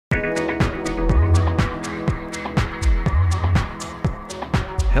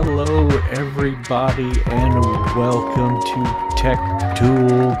everybody, and welcome to Tech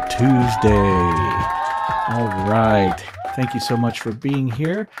Tool Tuesday. All right, thank you so much for being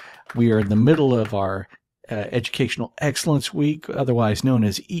here. We are in the middle of our Educational Excellence Week, otherwise known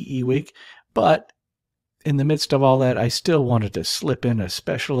as EE Week, but in the midst of all that, I still wanted to slip in a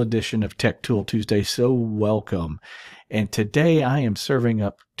special edition of Tech Tool Tuesday, so welcome. And today I am serving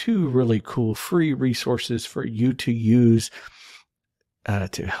up two really cool free resources for you to use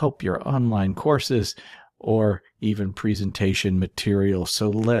to help your online courses or even presentation material. So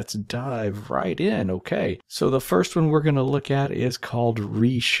let's dive right in. Okay, so the first one we're going to look at is called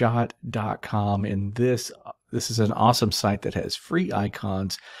Reshot.com, and this is an awesome site that has free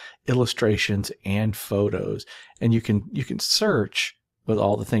icons, illustrations, and photos, and you can search with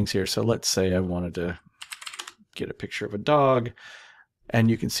all the things here. So let's say I wanted to get a picture of a dog, and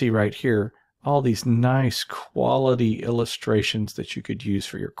you can see right here all these nice quality illustrations that you could use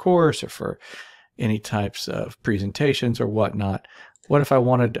for your course or for any types of presentations or whatnot. What if I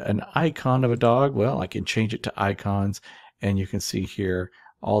wanted an icon of a dog? Well, I can change it to icons, and you can see here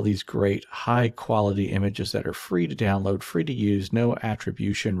all these great high quality images that are free to download, free to use, no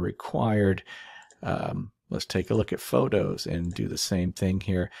attribution required. Let's take a look at photos and do the same thing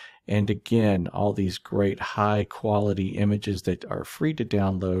here. And again, all these great high quality images that are free to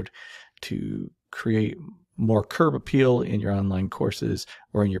download to create more curb appeal in your online courses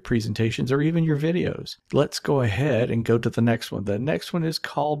or in your presentations or even your videos. Let's go ahead and go to the next one. The next one is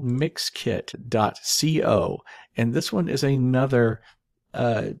called Mixkit.co, and this one is another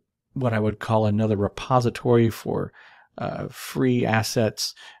what I would call another repository for free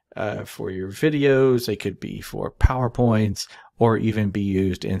assets for your videos. They could be for PowerPoints or even be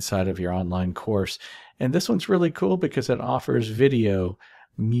used inside of your online course. And this one's really cool because it offers video,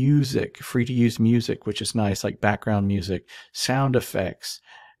 music, free to use music, which is nice, like background music, sound effects,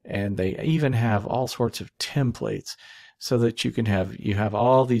 and they even have all sorts of templates so that you have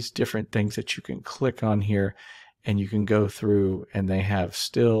all these different things that you can click on here, and you can go through, and they have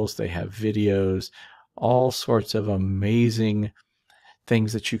stills, they have videos, all sorts of amazing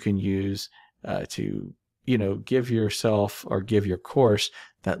things that you can use to give yourself or give your course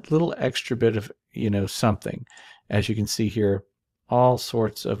that little extra bit of something. As you can see here, all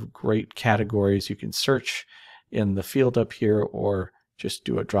sorts of great categories. You can search in the field up here or just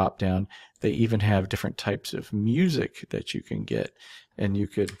do a drop down. They even have different types of music that you can get, and you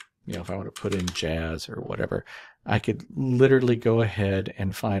could, if I want to put in jazz or whatever, I could literally go ahead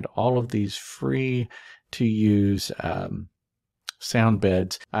and find all of these free to use sound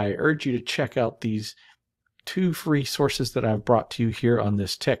beds. I urge you to check out these two free sources that I've brought to you here on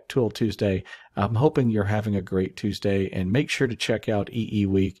this Tech Tool Tuesday. I'm hoping you're having a great Tuesday, and make sure to check out EE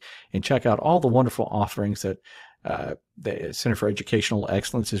Week and check out all the wonderful offerings that the Center for Educational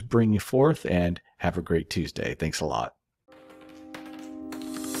Excellence is bringing forth, and have a great Tuesday. Thanks a lot.